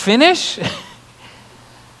I finish?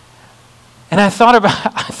 And I thought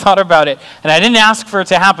about it. And I didn't ask for it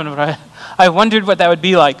to happen, but I wondered what that would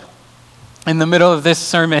be like in the middle of this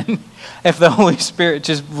sermon if the Holy Spirit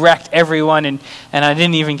just wrecked everyone and I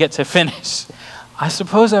didn't even get to finish. I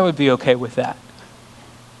suppose I would be okay with that.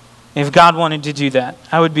 If God wanted to do that,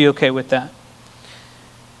 I would be okay with that.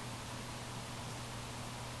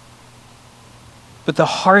 But the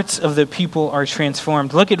hearts of the people are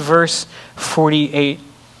transformed. Look at verse 48.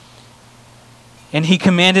 And he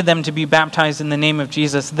commanded them to be baptized in the name of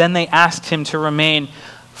Jesus. Then they asked him to remain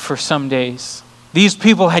for some days. These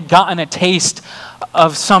people had gotten a taste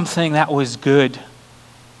of something that was good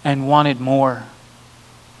and wanted more.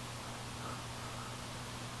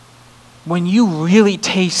 When you really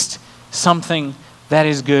taste something that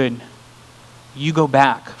is good, you go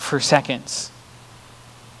back for seconds.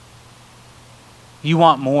 You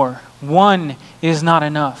want more. One is not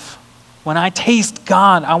enough. When I taste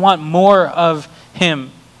God, I want more of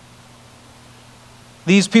Him.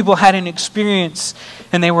 These people had an experience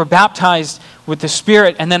and they were baptized with the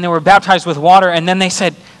Spirit and then they were baptized with water and then they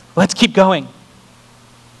said, let's keep going.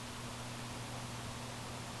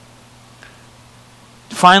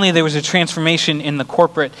 Finally, there was a transformation in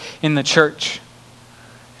the church.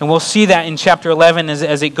 And we'll see that in chapter 11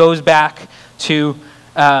 as it goes back to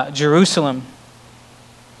Jerusalem,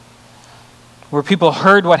 where people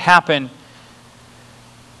heard what happened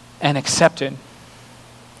and accepted.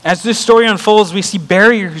 As this story unfolds, we see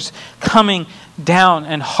barriers coming down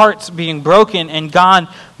and hearts being broken and God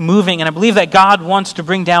moving. And I believe that God wants to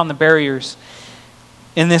bring down the barriers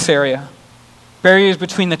in this area. Barriers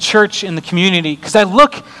between the church and the community. Because I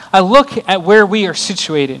look at where we are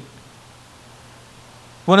situated.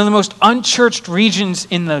 One of the most unchurched regions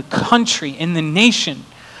in the country, in the nation,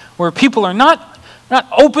 where people are not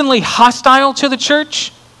openly hostile to the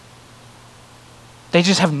church. They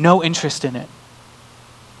just have no interest in it.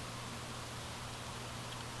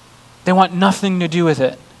 They want nothing to do with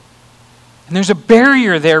it. And there's a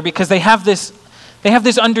barrier there because they have this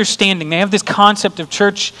understanding, they have this concept of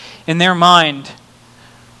church in their mind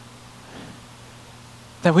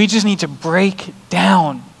that we just need to break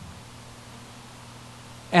down.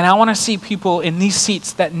 And I want to see people in these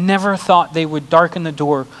seats that never thought they would darken the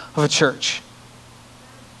door of a church.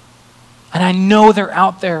 And I know they're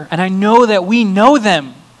out there, and I know that we know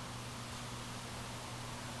them.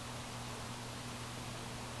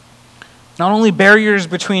 Not only barriers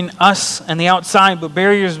between us and the outside, but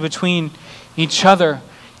barriers between each other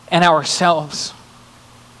and ourselves.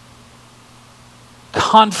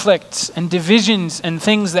 Conflicts and divisions and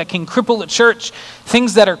things that can cripple the church,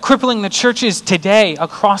 things that are crippling the churches today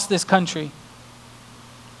across this country.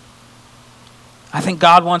 I think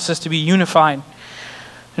God wants us to be unified.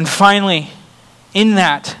 And finally, in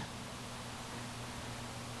that,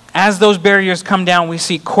 as those barriers come down, we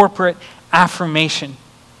see corporate affirmation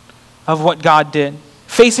of what God did.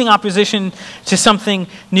 Facing opposition to something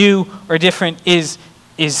new or different is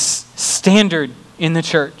standard in the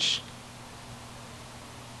church.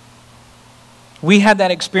 We had that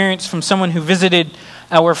experience from someone who visited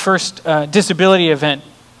our first disability event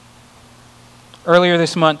earlier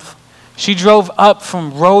this month. She drove up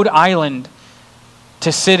from Rhode Island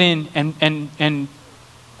to sit in and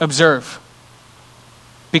observe,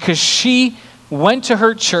 because she went to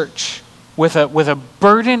her church with a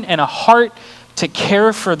burden and a heart to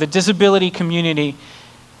care for the disability community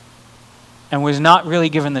and was not really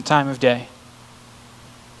given the time of day.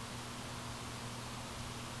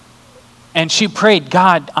 And she prayed,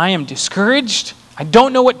 God, I am discouraged. I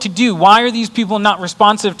don't know what to do. Why are these people not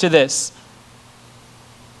responsive to this?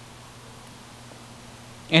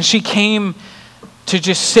 And she came to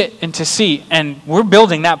just sit and to see. And we're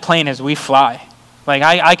building that plane as we fly. Like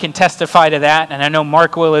I can testify to that, and I know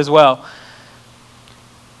Mark will as well.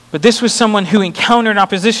 But this was someone who encountered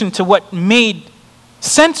opposition to what made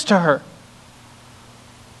sense to her.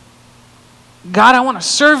 God, I want to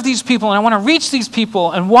serve these people and I want to reach these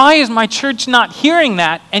people. And why is my church not hearing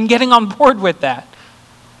that and getting on board with that?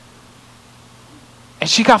 And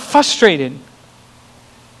she got frustrated.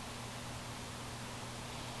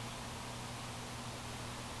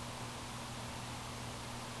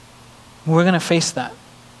 We're going to face that.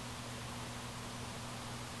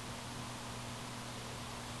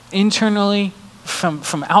 Internally,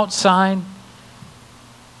 from outside.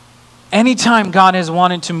 Anytime God has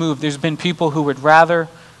wanted to move, there's been people who would rather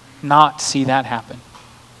not see that happen.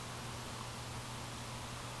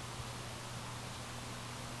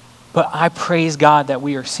 But I praise God that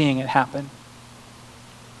we are seeing it happen.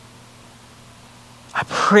 I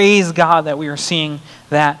praise God that we are seeing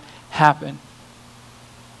that happen.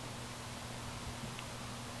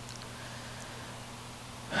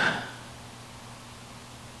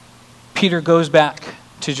 Peter goes back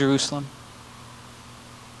to Jerusalem.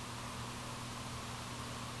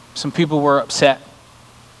 Some people were upset.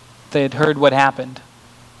 They had heard what happened,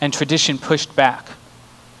 and tradition pushed back.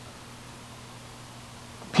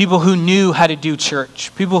 People who knew how to do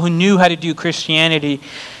church, people who knew how to do Christianity.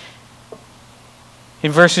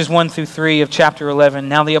 In verses 1 through 3 of chapter 11,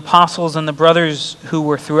 now the apostles and the brothers who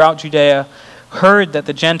were throughout Judea heard that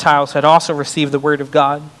the Gentiles had also received the word of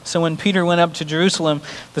God. So when Peter went up to Jerusalem,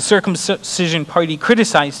 the circumcision party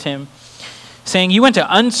criticized him, saying, "You went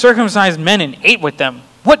to uncircumcised men and ate with them.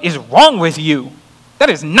 What is wrong with you? That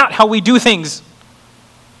is not how we do things."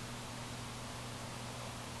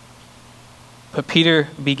 But Peter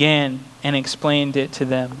began and explained it to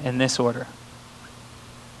them in this order.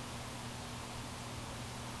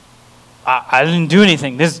 I didn't do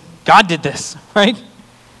anything. God did this, right?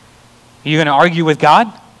 Are you going to argue with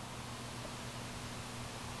God?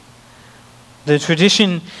 The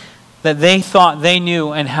tradition that they thought they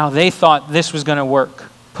knew and how they thought this was going to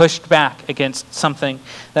work pushed back against something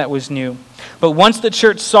that was new. But once the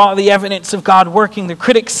church saw the evidence of God working, the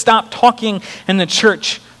critics stopped talking and the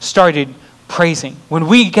church started praising. When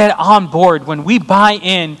we get on board, when we buy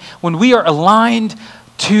in, when we are aligned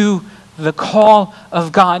to the call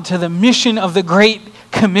of God, to the mission of the Great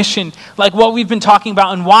Commission, like what we've been talking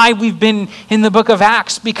about and why we've been in the book of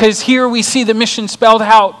Acts, because here we see the mission spelled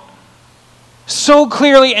out so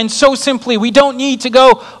clearly and so simply. We don't need to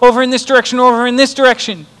go over in this direction or over in this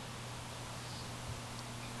direction.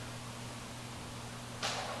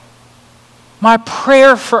 My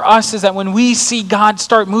prayer for us is that when we see God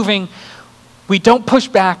start moving, we don't push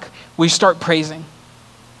back, we start praising.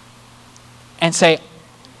 And say,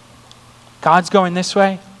 God's going this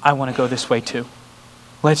way, I want to go this way too.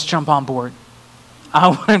 Let's jump on board. I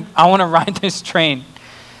want to ride this train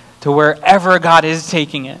to wherever God is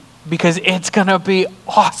taking it, because it's going to be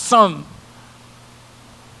awesome.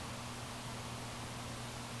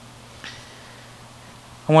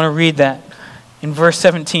 I want to read that in verse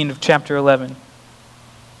 17 of chapter 11.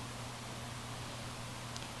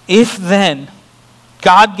 If then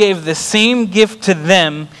God gave the same gift to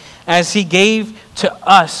them as he gave to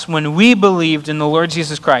us when we believed in the Lord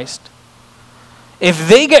Jesus Christ, if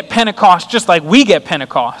they get Pentecost just like we get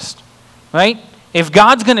Pentecost, right? If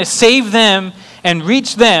God's going to save them and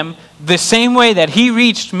reach them the same way that he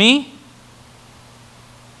reached me,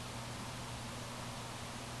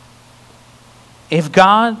 if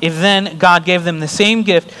then God gave them the same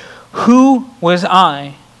gift, who was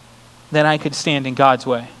I that I could stand in God's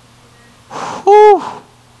way? Whew.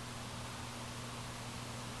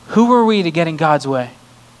 Who were we to get in God's way?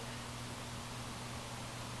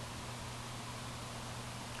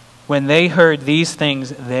 When they heard these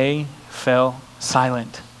things, they fell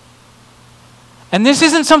silent. And this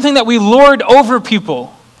isn't something that we lord over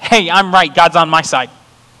people. Hey, I'm right, God's on my side.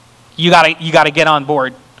 You gotta get on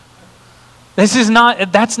board.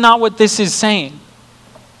 That's not what this is saying.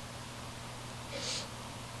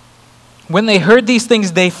 When they heard these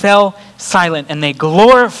things, they fell silent and they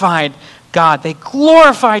glorified God. They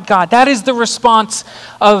glorified God. That is the response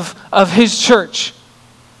of his church.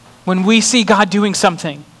 When we see God doing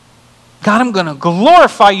something, God, I'm going to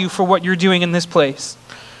glorify you for what you're doing in this place.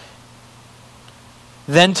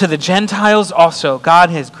 Then to the Gentiles also,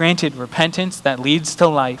 God has granted repentance that leads to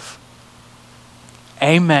life.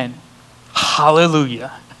 Amen.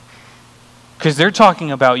 Hallelujah. Because they're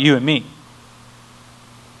talking about you and me.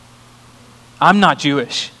 I'm not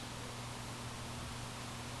Jewish.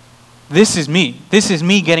 This is me. This is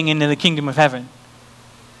me getting into the kingdom of heaven.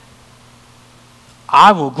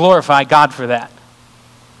 I will glorify God for that.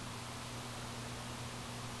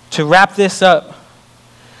 To wrap this up,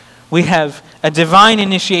 we have a divine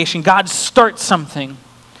initiation. God starts something.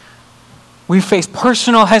 We face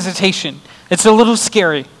personal hesitation. It's a little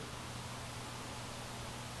scary.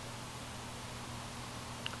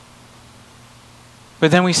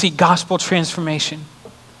 But then we see gospel transformation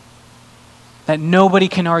that nobody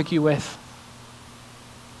can argue with,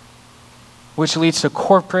 which leads to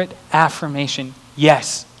corporate affirmation.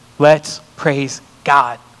 Yes, let's praise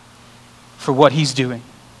God for what he's doing.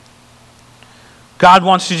 God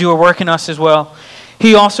wants to do a work in us as well.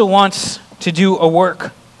 He also wants to do a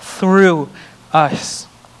work through us.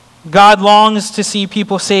 God longs to see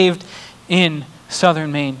people saved in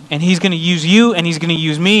Southern Maine. And he's going to use you and he's going to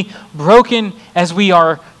use me, broken as we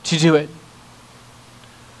are, to do it.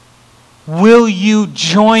 Will you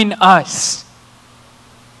join us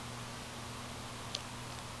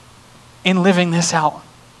in living this out?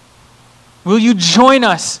 Will you join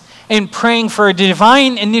us in praying for a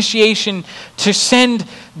divine initiation to send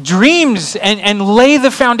dreams and lay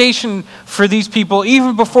the foundation for these people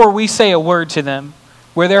even before we say a word to them,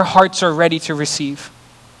 where their hearts are ready to receive?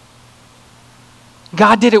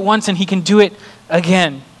 God did it once and he can do it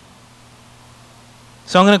again.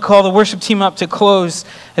 So I'm going to call the worship team up to close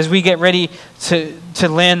as we get ready to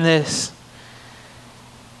land this.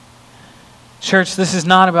 Church, this is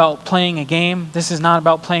not about playing a game. This is not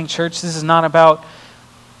about playing church. This is not about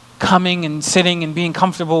coming and sitting and being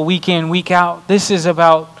comfortable week in, week out. This is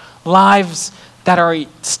about lives that are at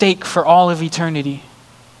stake for all of eternity.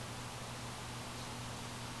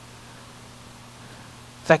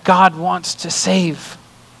 That God wants to save.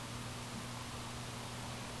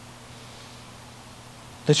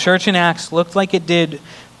 The church in Acts looked like it did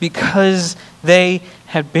because they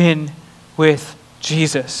had been with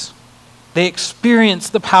Jesus. They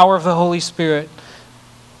experienced the power of the Holy Spirit.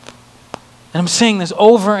 And I'm saying this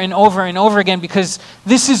over and over and over again because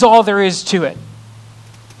this is all there is to it.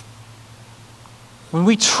 When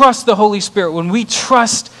we trust the Holy Spirit, when we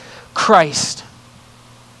trust Christ,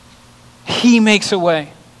 he makes a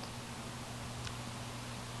way.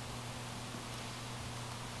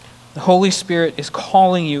 The Holy Spirit is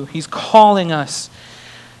calling you. He's calling us.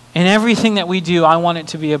 And everything that we do, I want it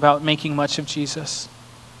to be about making much of Jesus.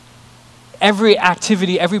 Every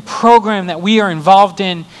activity, every program that we are involved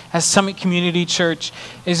in as Summit Community Church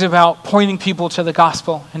is about pointing people to the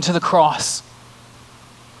gospel and to the cross.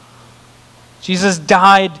 Jesus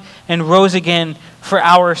died and rose again for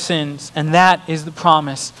our sins, and that is the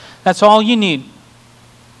promise. That's all you need.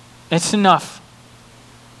 It's enough.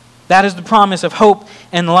 That is the promise of hope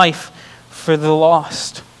and life for the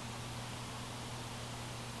lost.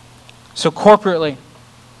 So corporately,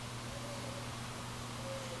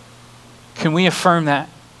 can we affirm that?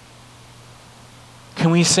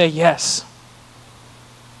 Can we say yes?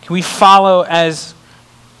 Can we follow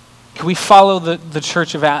the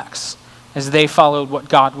church of Acts as they followed what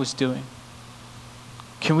God was doing?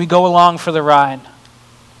 Can we go along for the ride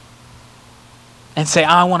and say,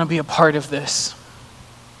 I want to be a part of this?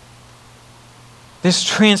 This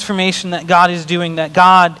transformation that God is doing, that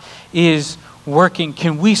God is working.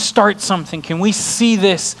 Can we start something? Can we see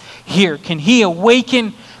this here? Can he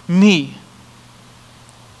awaken me?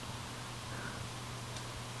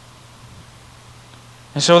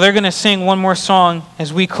 And so they're going to sing one more song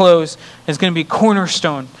as we close. It's going to be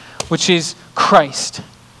Cornerstone, which is Christ.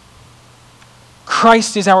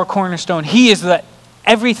 Christ is our cornerstone. He is that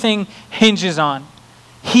everything hinges on.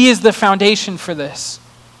 He is the foundation for this.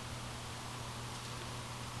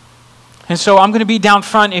 And so I'm going to be down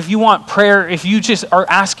front. If you want prayer, if you just are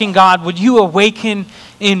asking God, would you awaken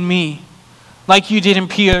in me like you did in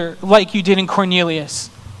Peter, like you did in Cornelius?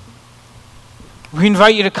 We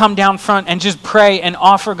invite you to come down front and just pray and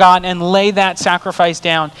offer God and lay that sacrifice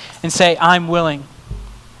down and say, I'm willing.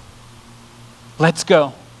 Let's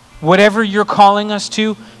go. Whatever you're calling us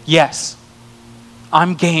to, yes,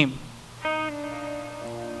 I'm game.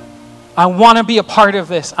 I want to be a part of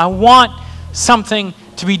this. I want something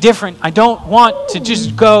to be different. I don't want to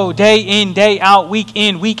just go day in, day out, week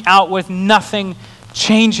in, week out with nothing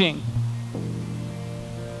changing.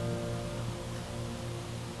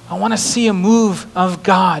 I want to see a move of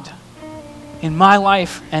God in my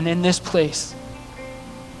life and in this place.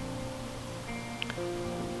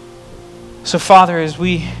 So Father, as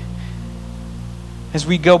we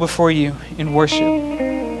go before you in worship,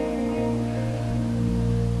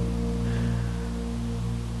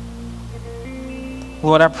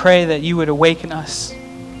 Lord, I pray that you would awaken us.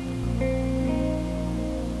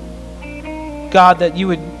 God, that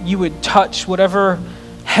you would touch whatever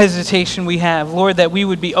hesitation we have. Lord, that we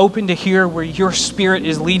would be open to hear where your Spirit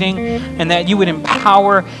is leading, and that you would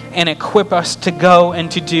empower and equip us to go and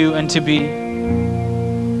to do and to be.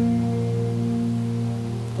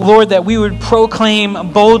 Lord, that we would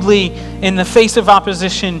proclaim boldly in the face of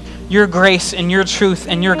opposition your grace and your truth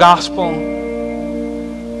and your gospel.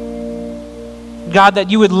 God, that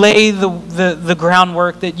you would lay the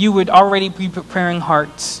groundwork, that you would already be preparing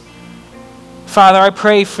hearts. Father, I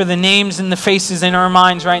pray for the names and the faces in our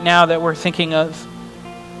minds right now that we're thinking of.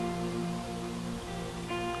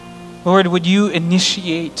 Lord, would you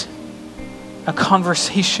initiate a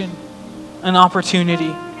conversation, an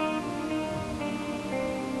opportunity?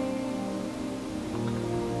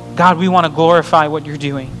 God, we want to glorify what you're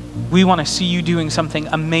doing. We want to see you doing something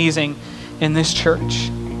amazing in this church.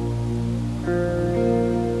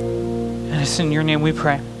 And it's in your name we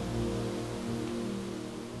pray.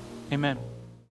 Amen.